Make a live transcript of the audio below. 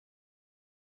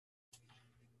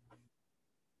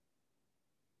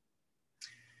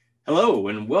Hello,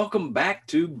 and welcome back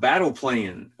to Battle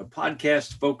Plan, a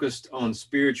podcast focused on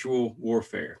spiritual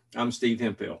warfare. I'm Steve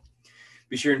Hemphill.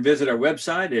 Be sure and visit our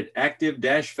website at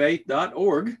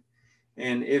active-faith.org.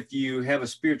 And if you have a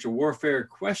spiritual warfare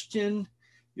question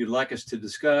you'd like us to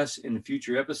discuss in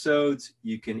future episodes,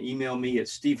 you can email me at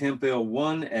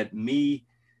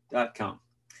stevehemphill1@me.com.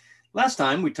 Last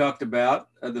time we talked about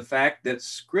the fact that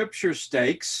scripture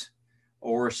stakes,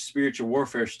 or spiritual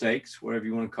warfare stakes, whatever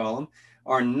you want to call them,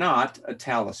 are not a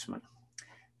talisman.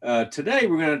 Today,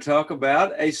 we're going to talk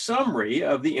about a summary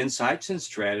of the insights and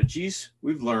strategies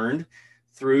we've learned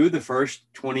through the first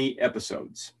 20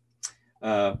 episodes.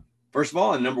 First of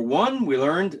all, in number one, we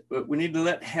learned that we need to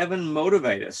let heaven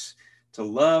motivate us to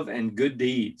love and good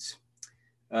deeds.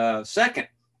 Second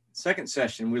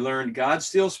session, we learned God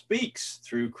still speaks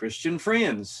through Christian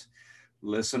friends.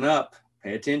 Listen up,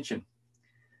 pay attention.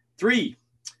 3,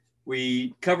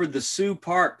 we covered the Sue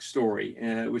Park story,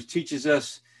 which teaches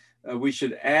us we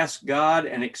should ask God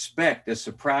and expect a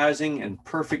surprising and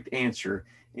perfect answer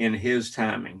in His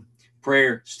timing.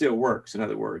 Prayer still works, in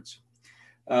other words.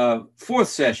 Fourth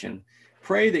session,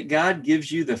 pray that God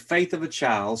gives you the faith of a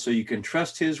child so you can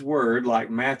trust His word like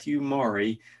Matthew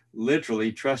Maury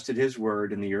literally trusted His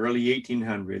word in the early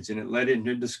 1800s, and it led him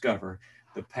to discover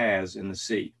the paths in the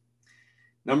sea.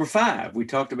 Number 5, we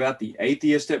talked about the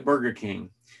atheist at Burger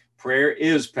King. Prayer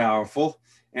is powerful,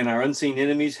 and our unseen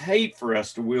enemies hate for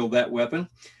us to wield that weapon.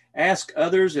 Ask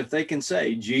others if they can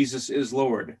say, Jesus is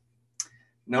Lord.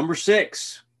 Number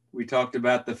 6, we talked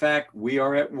about the fact we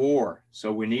are at war,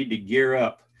 so we need to gear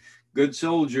up. Good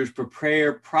soldiers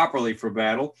prepare properly for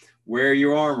battle. Wear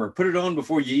your armor. Put it on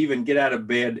before you even get out of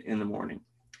bed in the morning.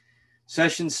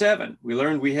 Session 7, we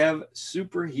learned we have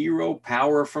superhero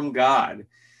power from God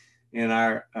in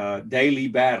our daily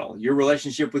battle. Your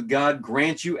relationship with God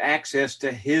grants you access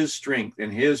to His strength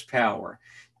and His power.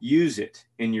 Use it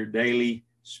in your daily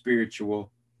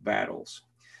spiritual battles.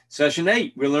 Session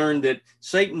 8, we learned that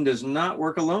Satan does not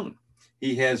work alone.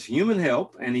 He has human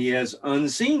help and he has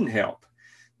unseen help.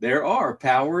 There are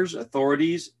powers,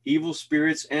 authorities, evil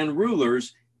spirits, and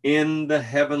rulers in the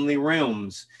heavenly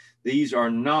realms. These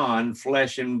are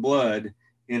non-flesh and blood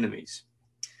enemies.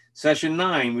 Session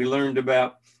 9, we learned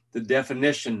about the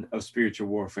definition of spiritual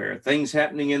warfare, things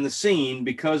happening in the seen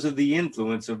because of the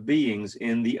influence of beings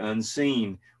in the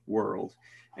unseen world.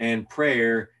 And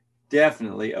prayer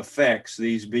definitely affects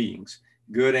these beings,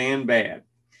 good and bad.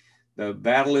 The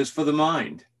battle is for the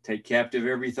mind. Take captive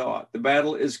every thought. The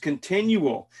battle is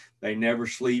continual. They never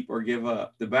sleep or give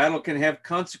up. The battle can have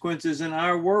consequences in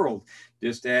our world.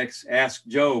 Just ask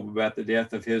Job about the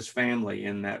death of his family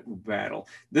in that battle.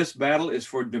 This battle is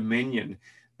for dominion.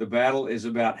 The battle is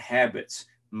about habits.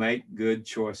 Make good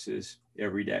choices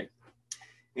every day.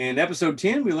 In episode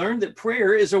 10, we learned that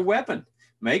prayer is a weapon.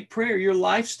 Make prayer your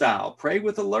lifestyle. Pray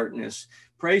with alertness.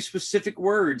 Pray specific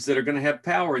words that are going to have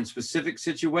power in specific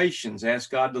situations.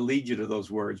 Ask God to lead you to those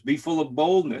words. Be full of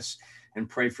boldness and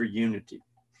pray for unity.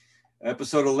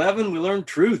 Episode 11, we learned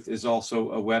truth is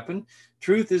also a weapon.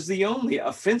 Truth is the only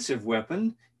offensive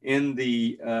weapon in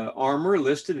the armor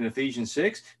listed in Ephesians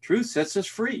 6. Truth sets us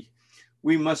free.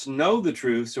 We must know the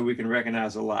truth so we can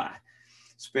recognize a lie.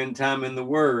 Spend time in the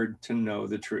Word to know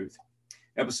the truth.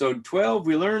 Episode 12,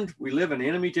 we learned we live in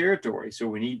enemy territory, so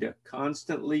we need to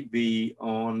constantly be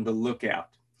on the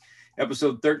lookout.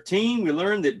 Episode 13, we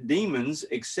learned that demons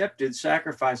accepted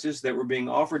sacrifices that were being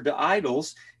offered to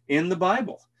idols in the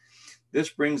Bible. This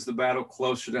brings the battle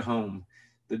closer to home.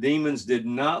 The demons did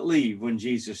not leave when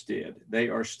Jesus did. They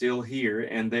are still here,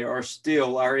 and they are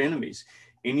still our enemies.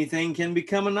 Anything can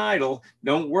become an idol.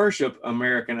 Don't worship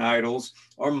American idols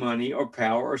or money or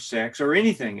power or sex or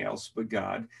anything else but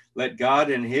God. Let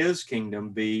God and His kingdom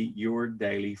be your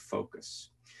daily focus.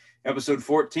 Episode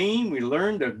 14, we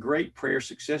learned a great prayer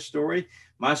success story,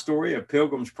 my story of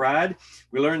Pilgrim's Pride.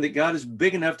 We learned that God is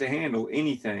big enough to handle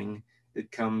anything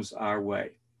that comes our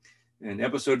way. In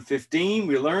episode 15,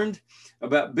 we learned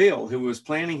about Bill, who was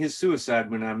planning his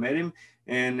suicide when I met him.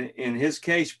 And in his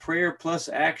case, prayer plus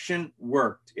action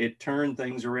worked. It turned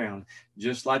things around.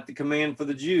 Just like the command for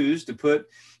the Jews to put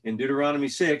in Deuteronomy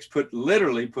 6,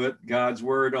 literally put God's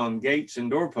word on gates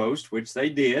and doorposts, which they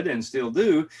did and still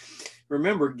do.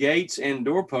 Remember, gates and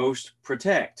doorposts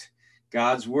protect.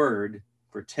 God's word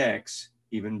protects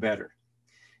even better.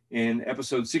 In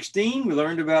episode 16, we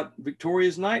learned about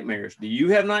Victoria's nightmares. Do you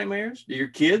have nightmares? Do your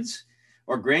kids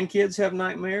or grandkids have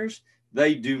nightmares?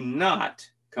 They do not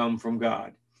come from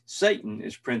God. Satan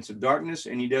is prince of darkness,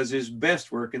 and he does his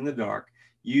best work in the dark.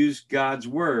 Use God's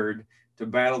word to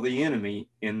battle the enemy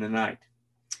in the night.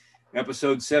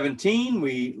 Episode 17,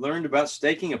 we learned about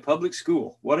staking a public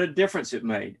school. What a difference it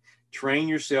made. Train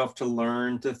yourself to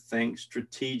learn to think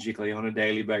strategically on a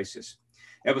daily basis.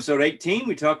 Episode 18,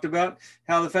 we talked about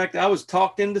how the fact I was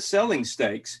talked into selling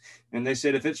steaks, and they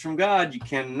said if it's from God, you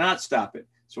cannot stop it.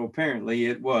 So apparently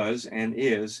it was and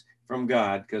is from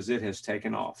God because it has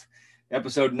taken off.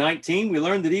 Episode 19, we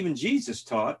learned that even Jesus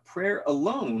taught prayer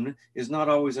alone is not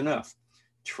always enough.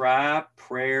 Try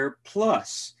prayer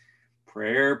plus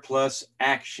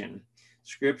action.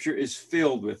 Scripture is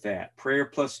filled with that. Prayer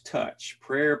plus touch,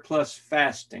 prayer plus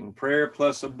fasting, prayer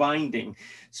plus a binding,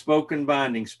 spoken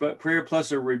binding, prayer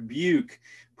plus a rebuke,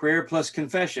 prayer plus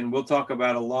confession. We'll talk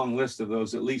about a long list of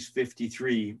those, at least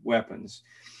 53 weapons.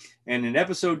 And in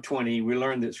episode 20, we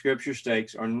learned that scripture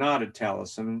stakes are not a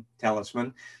talisman.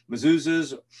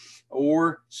 Mezuzahs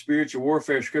or spiritual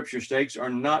warfare scripture stakes are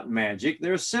not magic.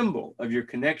 They're a symbol of your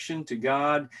connection to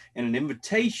God and an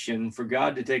invitation for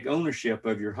God to take ownership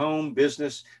of your home,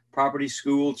 business, property,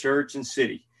 school, church, and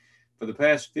city. For the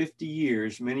past 50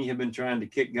 years, many have been trying to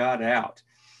kick God out.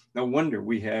 No wonder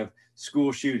we have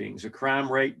school shootings, a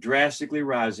crime rate drastically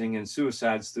rising, and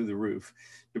suicides through the roof,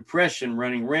 depression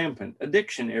running rampant,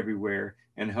 addiction everywhere,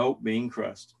 and hope being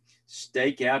crushed.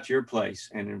 Stake out your place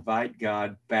and invite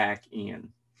God back in.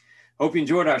 Hope you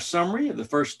enjoyed our summary of the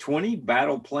first 20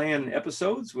 battle plan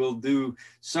episodes. We'll do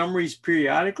summaries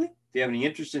periodically. If you have any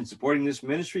interest in supporting this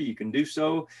ministry, you can do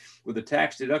so with a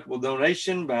tax-deductible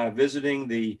donation by visiting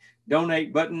the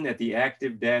donate button at the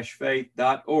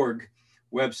active-faith.org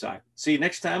website. See you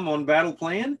next time on Battle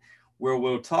Plan, where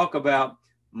we'll talk about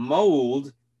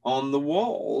mold on the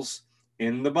walls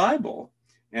in the Bible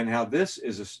and how this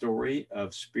is a story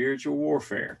of spiritual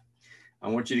warfare. I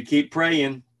want you to keep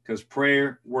praying because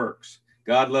prayer works.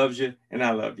 God loves you and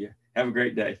I love you. Have a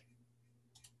great day.